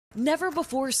Never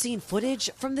before seen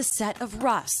footage from the set of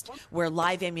Rust, where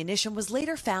live ammunition was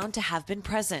later found to have been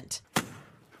present.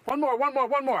 One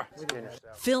more.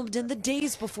 Filmed in the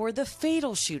days before the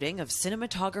fatal shooting of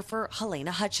cinematographer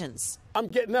Halyna Hutchins. I'm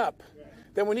getting up.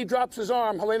 Then when he drops his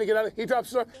arm, Halyna get out, he drops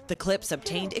his arm. The clips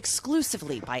obtained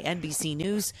exclusively by NBC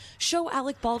News show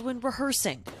Alec Baldwin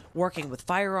rehearsing, working with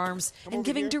firearms, and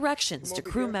giving directions to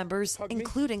crew members,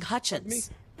 including Hutchins.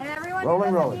 And everyone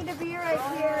doesn't need to be right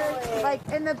here, like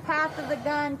in the path of the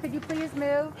gun. Could you please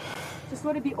move? Just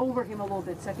let it be over him a little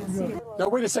bit so I can see it. Now,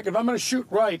 wait a second. If I'm going to shoot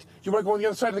right, you want to go on the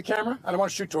other side of the camera? I don't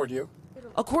want to shoot toward you.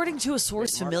 According to a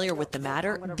source familiar with the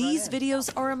matter, these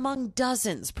videos are among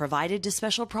dozens provided to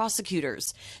special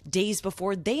prosecutors days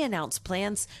before they announced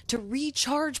plans to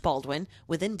recharge Baldwin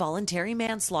with involuntary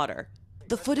manslaughter.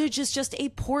 The footage is just a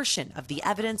portion of the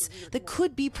evidence that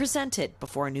could be presented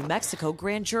before a New Mexico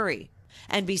grand jury.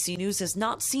 NBC News has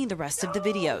not seen the rest of the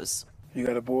videos. You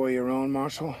got a boy of your own,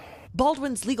 Marshal?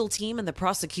 Baldwin's legal team and the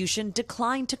prosecution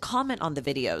declined to comment on the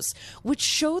videos, which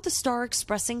show the star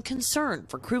expressing concern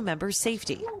for crew members'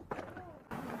 safety.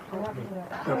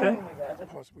 Okay.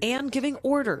 And giving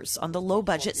orders on the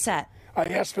low-budget set. I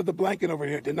asked for the blanket over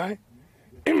here, didn't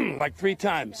I? Like 3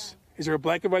 times. Is there a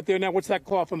blanket right there now? What's that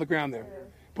cloth on the ground there?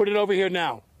 Put it over here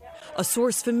now. A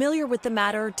source familiar with the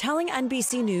matter telling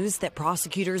NBC News that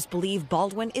prosecutors believe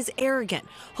Baldwin is arrogant,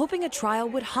 hoping a trial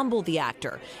would humble the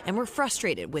actor, and were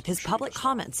frustrated with his public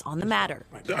comments on the matter.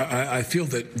 I feel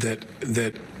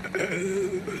that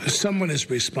someone is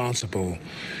responsible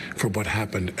for what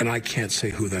happened, and I can't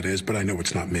say who that is, but I know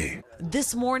it's not me.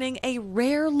 This morning, a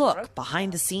rare look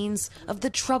behind the scenes of the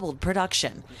troubled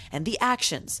production and the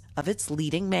actions of its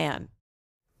leading man.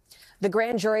 The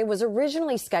grand jury was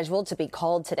originally scheduled to be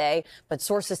called today, but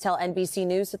sources tell NBC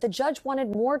News that the judge wanted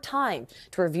more time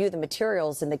to review the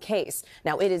materials in the case.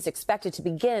 Now, it is expected to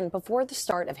begin before the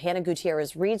start of Hannah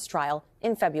Gutierrez-Reed's trial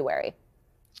in February.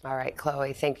 All right,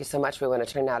 Chloe, thank you so much. We want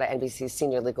to turn now to NBC's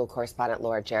senior legal correspondent,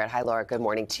 Laura Jarrett. Hi, Laura. Good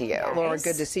morning to you. Laura,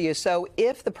 good to see you. So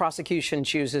if the prosecution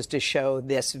chooses to show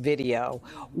this video,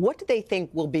 what do they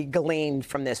think will be gleaned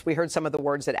from this? We heard some of the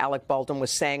words that Alec Baldwin was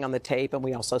saying on the tape, and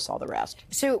we also saw the rest.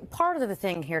 So part of the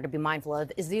thing here to be mindful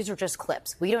of is these are just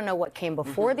clips. We don't know what came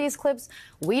before these clips.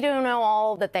 We don't know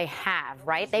all that they have,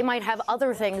 right? They might have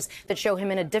other things that show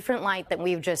him in a different light than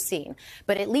we've just seen.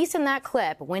 But at least in that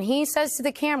clip, when he says to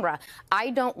the camera, I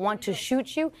don't want to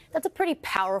shoot you, that's a pretty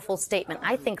powerful statement,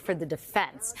 I think, for the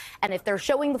defense. And if they're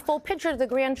showing the full picture to the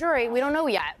grand jury, we don't know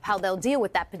yet how they'll deal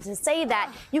with that. But to say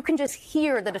that, you can just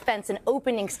hear the defense in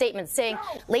opening statements saying,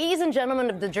 ladies and gentlemen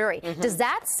of the jury, does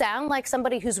that sound like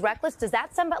somebody who's reckless? Does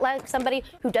that sound like somebody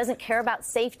who doesn't care about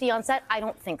safety on set? I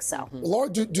don't think so. Laura,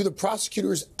 do the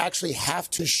prosecutors actually have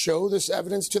to show this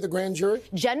evidence to the grand jury?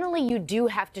 Generally, you do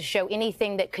have to show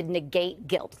anything that could negate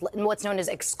guilt, what's known as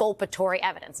exculpatory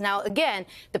evidence. Now, again,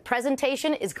 the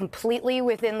presentation is completely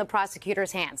within the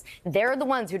prosecutor's hands. They're the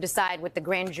ones who decide what the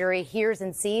grand jury hears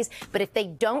and sees. But if they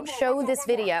don't show this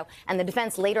video and the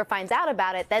defense later finds out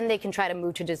about it, then they can try to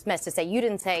move to dismiss, to say you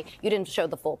didn't show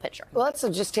the full picture. Well, let's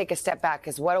just take a step back,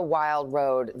 because what a wild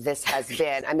road this has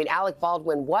been. I mean, Alec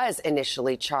Baldwin was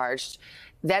initially charged.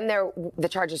 Then the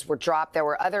charges were dropped. There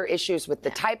were other issues with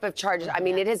the type of charges. I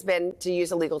mean, it has been, to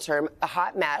use a legal term, a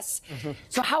hot mess.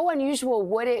 So how unusual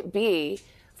would it be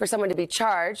for someone to be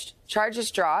charged, charges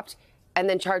dropped, and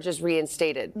then charges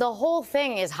reinstated? The whole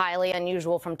thing is highly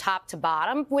unusual from top to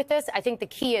bottom with this. I think the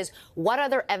key is, what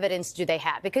other evidence do they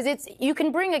have? Because you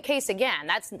can bring a case again.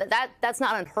 That's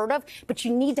not unheard of, but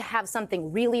you need to have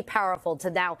something really powerful to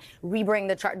now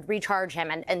recharge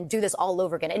him and do this all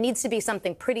over again. It needs to be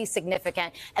something pretty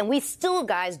significant. And we still,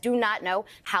 guys, do not know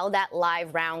how that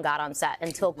live round got on set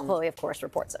until Chloe, of course,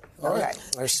 reports it. All right.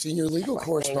 Our senior legal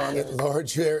correspondent, Laura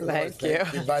Jarrett. Thank you.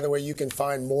 By the way, you can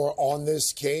find more on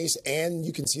this case, and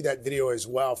you can see that video as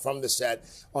well from the set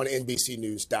on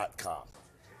NBCnews.com.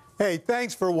 Hey,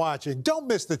 thanks for watching. Don't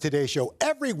miss the Today Show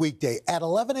every weekday at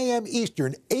 11 a.m.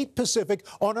 Eastern, 8 Pacific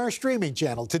on our streaming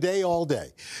channel, Today All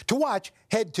Day. To watch,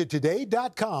 head to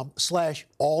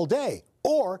today.com/allday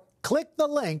or click the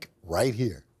link right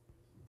here.